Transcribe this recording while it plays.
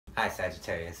Hi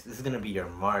Sagittarius, this is going to be your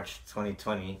March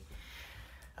 2020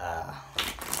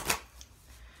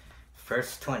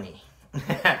 first 20.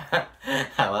 I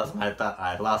lost my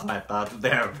thoughts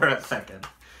there for a second.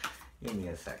 Give me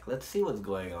a sec. Let's see what's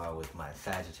going on with my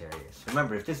Sagittarius.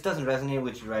 Remember, if this doesn't resonate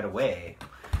with you right away,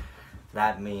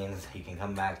 that means you can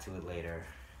come back to it later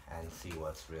and see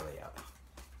what's really up.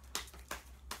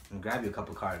 And grab you a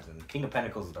couple cards, and King of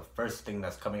Pentacles is the first thing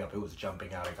that's coming up. It was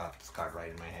jumping out. I got this card right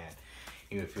in my hand.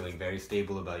 You're feeling very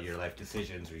stable about your life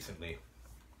decisions recently.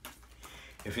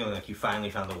 You're feeling like you finally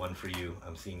found the one for you.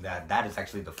 I'm seeing that. That is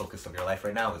actually the focus of your life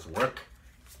right now, is work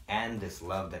and this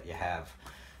love that you have.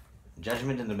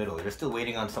 Judgment in the middle. You're still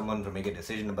waiting on someone to make a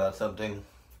decision about something.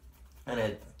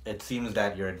 And it seems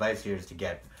that your advice here is to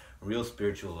get real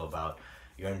spiritual about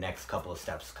your next couple of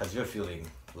steps, because you're feeling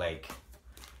like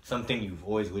something you've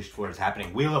always wished for is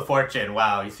happening. Wheel of Fortune.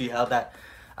 Wow. You see how that,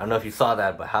 I don't know if you saw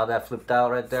that, but how that flipped out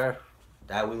right there?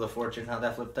 That Wheel of Fortune, how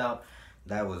that flipped out?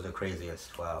 That was the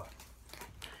craziest. Wow.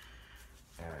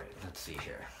 Alright, let's see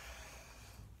here.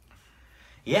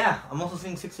 Yeah, I'm also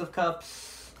seeing Six of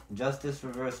Cups, Justice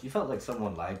reversed. You felt like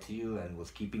someone lied to you and was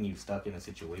keeping you stuck in a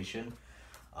situation,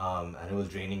 and it was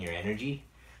draining your energy.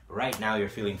 Right now you're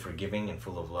feeling forgiving and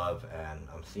full of love, and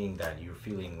I'm seeing that you're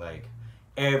feeling like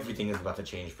everything is about to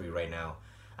change for you right now.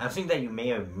 I'm seeing that you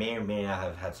may or may not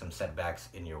have had some setbacks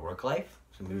in your work life.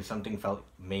 So maybe something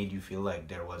made you feel like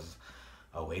there was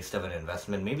a waste of an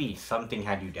investment. Maybe something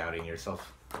had you doubting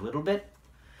yourself a little bit.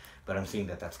 But I'm seeing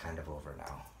that that's kind of over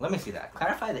now. Let me see that.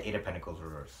 Clarify the Eight of Pentacles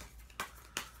reverse.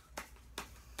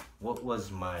 What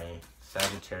was my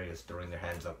Sagittarius throwing their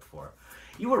hands up for?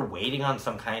 You were waiting on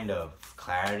some kind of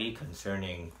clarity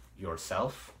concerning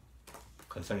yourself,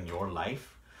 concerning your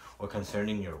life, or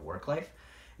concerning your work life.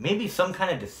 Maybe some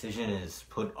kind of decision is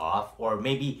put off, or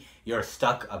maybe you're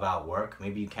stuck about work.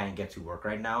 Maybe you can't get to work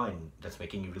right now, and that's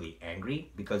making you really angry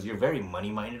because you're very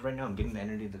money-minded right now. I'm getting the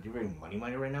energy that you're very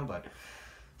money-minded right now, but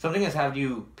something has had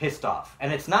you pissed off.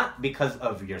 And it's not because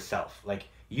of yourself. Like,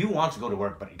 you want to go to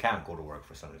work, but you can't go to work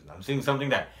for some reason. I'm seeing something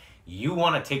that you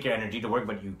want to take your energy to work,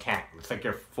 but you can't. It's like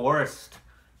you're forced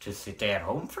to stay at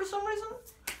home for some reason.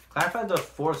 Clarify the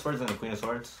Four of Swords and the Queen of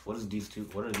Swords. What are these two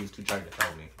trying to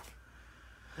tell me?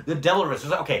 The Devil reverse.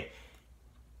 Okay,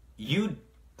 you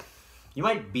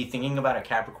might be thinking about a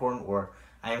Capricorn, or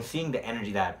I am seeing the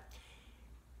energy that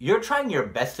you're trying your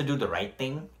best to do the right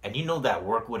thing, and you know that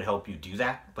work would help you do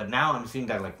that. But now I'm seeing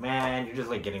that, like, man, you're just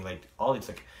like getting like all these,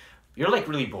 like, you're like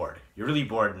really bored. You're really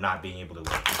bored not being able to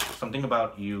work. Something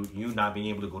about you not being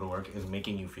able to go to work is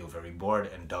making you feel very bored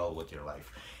and dull with your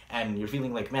life. And you're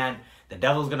feeling like, man, the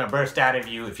devil's gonna burst out of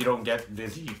you if you don't get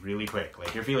busy really quick.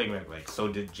 Like, you're feeling like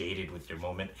so jaded with your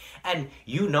moment. And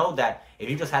you know that if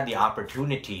you just had the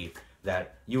opportunity,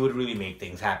 that you would really make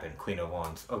things happen. Queen of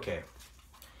Wands. Okay.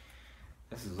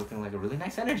 This is looking like a really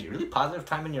nice energy. Really positive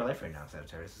time in your life right now,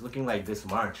 Sagittarius. It's looking like this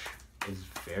March is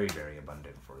very, very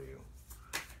abundant for you.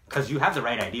 Because you have the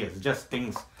right ideas. It's just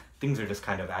things are just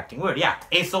kind of acting weird. Yeah,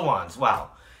 Ace of Wands.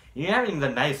 Wow. You're having the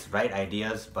nice, right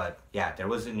ideas, but yeah, there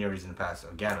was in your recent past,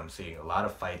 again, I'm seeing a lot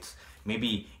of fights.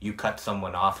 Maybe you cut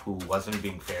someone off who wasn't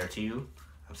being fair to you.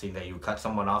 I'm seeing that you cut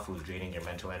someone off who was draining your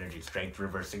mental energy. Strength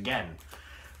reverse again.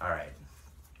 All right.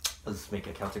 Let's make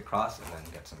a Celtic cross and then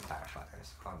get some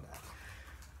clarifiers on that.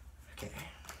 Okay.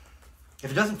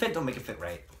 If it doesn't fit, don't make it fit,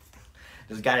 right?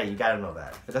 You gotta know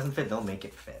that. If it doesn't fit, don't make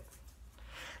it fit.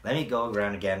 Let me go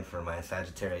around again for my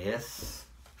Sagittarius.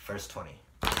 First 20.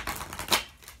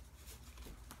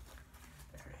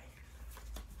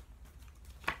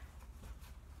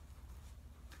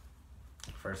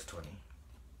 First 20.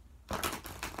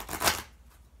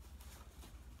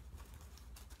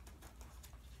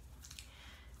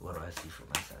 What do I see for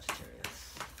my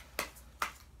Sagittarius?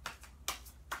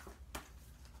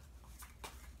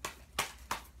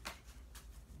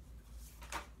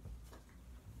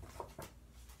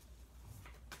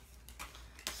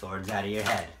 Swords out of your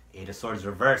head. Eight of Swords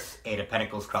reverse. Eight of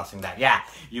Pentacles crossing that. Yeah,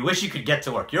 you wish you could get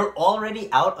to work. You're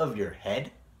already out of your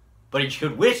head, but you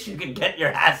should wish you could get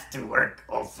your ass to work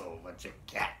also, but you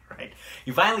can't, right?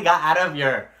 You finally got out of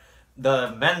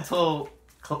the mental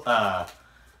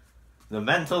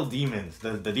demons,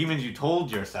 the demons you told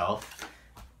yourself,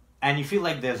 and you feel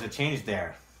like there's a change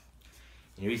there.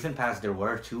 In your recent past, there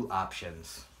were two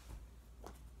options.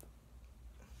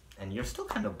 And you're still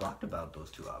kind of blocked about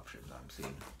those two options, I'm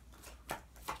seeing.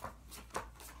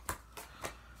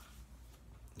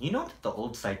 You know that the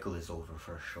old cycle is over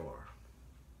for sure.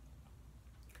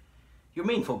 Your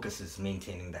main focus is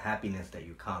maintaining the happiness that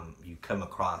you come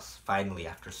across finally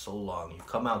after so long. You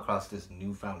come across this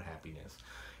newfound happiness.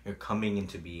 You're coming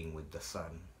into being with the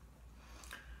sun.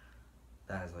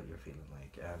 That is what you're feeling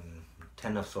like.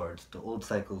 Ten of Swords, the old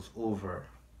cycle's over.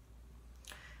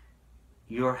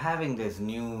 You're having this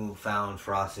newfound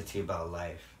ferocity about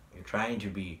life. You're trying to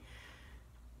be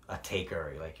a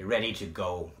taker, like you're ready to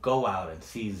go out and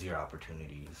seize your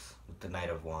opportunities with the Knight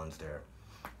of Wands there.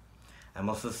 I'm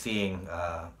also seeing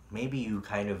maybe you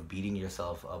kind of beating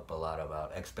yourself up a lot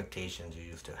about expectations you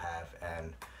used to have,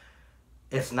 and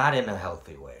it's not in a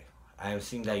healthy way. I'm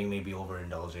seeing that you may be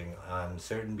overindulging on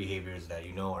certain behaviors that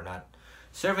you know are not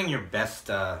serving your best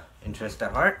interest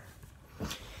at heart.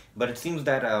 But it seems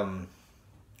that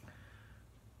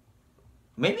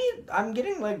maybe I'm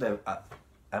getting like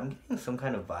I'm getting some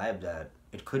kind of vibe that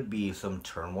it could be some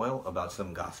turmoil about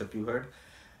some gossip you heard.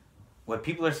 What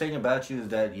people are saying about you is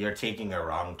that you're taking a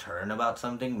wrong turn about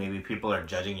something. Maybe people are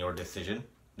judging your decision.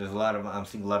 I'm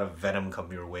seeing a lot of venom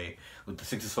come your way with the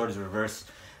Six of Swords reverse.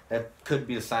 That could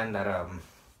be a sign that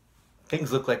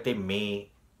things look like they may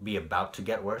be about to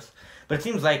get worse. But it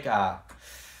seems like,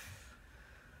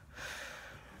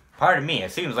 pardon me,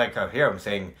 it seems like here I'm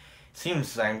saying,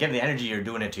 I'm getting the energy you're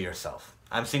doing it to yourself.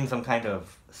 I'm seeing some kind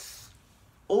of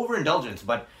overindulgence,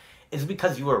 but it's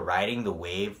because you were riding the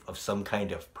wave of some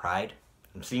kind of pride.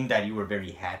 I'm seeing that you were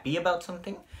very happy about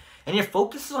something, and your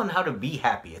focus is on how to be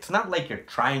happy. It's not like you're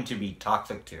trying to be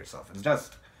toxic to yourself. It's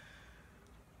just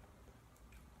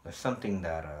there's something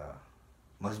that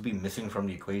must be missing from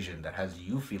the equation that has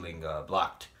you feeling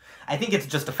blocked. I think it's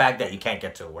just the fact that you can't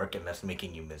get to work and that's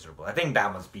making you miserable. I think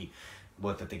that must be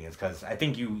what the thing is, because I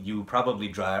think you probably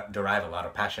derive a lot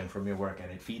of passion from your work, and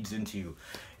it feeds into you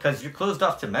because you're closed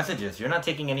off to messages. You're not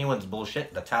taking anyone's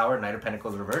bullshit, the Tower, Knight of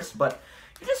Pentacles reverse, but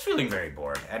you're just feeling very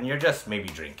bored, and you're just maybe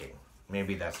drinking.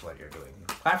 Maybe that's what you're doing.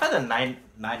 Clarify the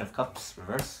Nine of Cups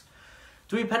reverse.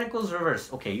 Three of Pentacles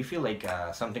reverse. Okay, you feel like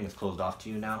something is closed off to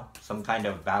you now. Some kind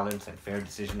of balance and fair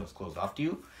decision was closed off to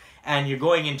you, and you're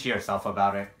going into yourself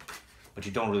about it, but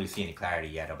you don't really see any clarity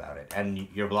yet about it, and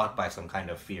you're blocked by some kind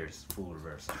of fears. Fool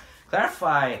reverse.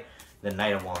 Clarify the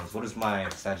Knight of Wands. What does my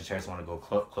Sagittarius want to go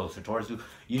closer towards you?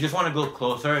 You just want to go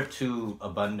closer to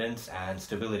abundance and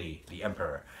stability. The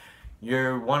Emperor.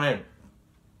 You want to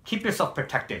keep yourself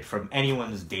protected from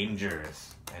anyone's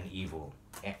dangers and evil.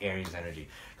 Aries energy.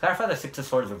 Clarify the Six of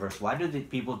Swords reverse. Why do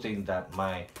people think that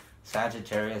my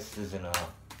Sagittarius is in a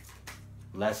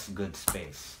less good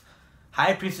space?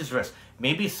 High Priestess reverse.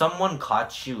 Maybe someone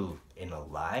caught you in a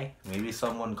lie. Maybe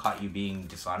someone caught you being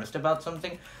dishonest about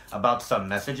something, about some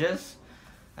messages,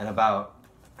 and about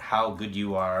how good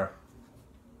you are.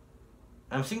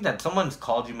 I'm seeing that someone's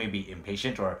called you maybe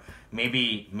impatient, or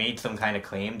maybe made some kind of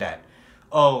claim that,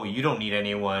 oh, you don't need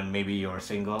anyone, maybe you're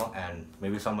single, and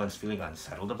maybe someone's feeling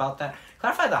unsettled about that.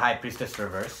 Clarify the High Priestess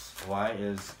reverse. Why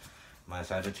is my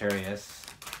Sagittarius,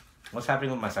 what's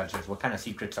happening with my Sagittarius? What kind of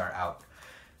secrets are out?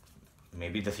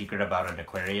 Maybe the secret about an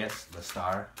Aquarius, the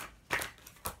Star.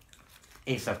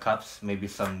 Ace of Cups, maybe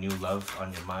some new love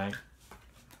on your mind.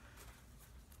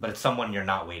 But it's someone you're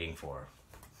not waiting for.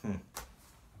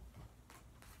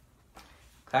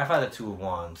 Clarify the Two of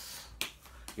Wands.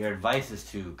 Your advice is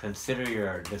to consider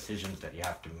your decisions that you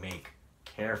have to make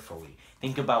carefully.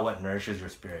 Think about what nourishes your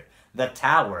spirit. The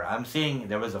Tower. I'm seeing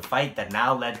there was a fight that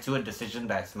now led to a decision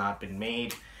that's not been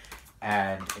made.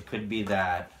 And it could be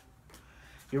that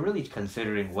you're really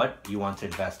considering what you want to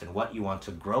invest in, what you want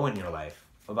to grow in your life,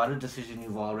 about a decision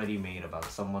you've already made about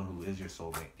someone who is your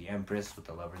soulmate. The Empress with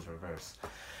the Lovers reverse.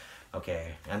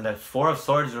 Okay, and the Four of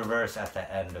Swords reverse at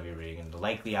the end of your reading. And the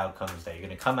likely outcome is that you're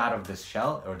going to come out of this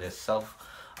shell, or this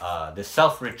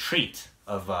self-retreat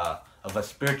of a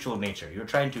spiritual nature. You're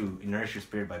trying to nourish your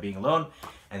spirit by being alone,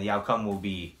 and the outcome will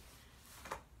be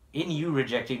in you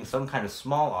rejecting some kind of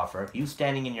small offer, you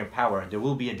standing in your power. There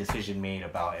will be a decision made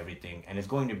about everything, and it's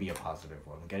going to be a positive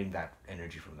one. I'm getting that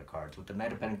energy from the cards. With the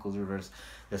Knight of Pentacles reverse,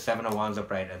 the Seven of Wands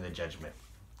upright, and the Judgment.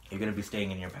 You're going to be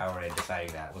staying in your power and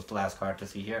deciding that. What's the last card to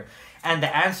see here? And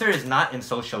the answer is not in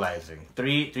socializing.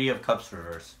 Three of Cups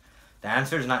reverse. The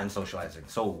answer is not in socializing.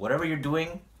 So whatever you're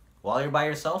doing while you're by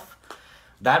yourself,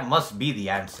 that must be the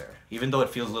answer, even though it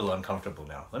feels a little uncomfortable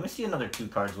now. Let me see another two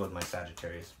cards what my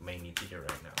Sagittarius may need to hear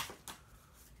right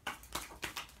now.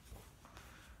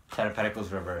 Ten of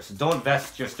Pentacles reverse. Don't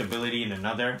vest your stability in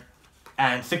another.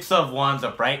 And Six of Wands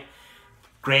upright.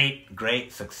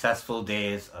 Great, successful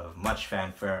days of much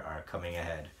fanfare are coming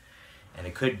ahead. And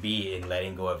it could be in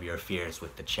letting go of your fears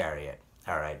with the Chariot.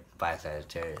 Alright, bye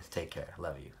Sagittarius. Take care.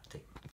 Love you.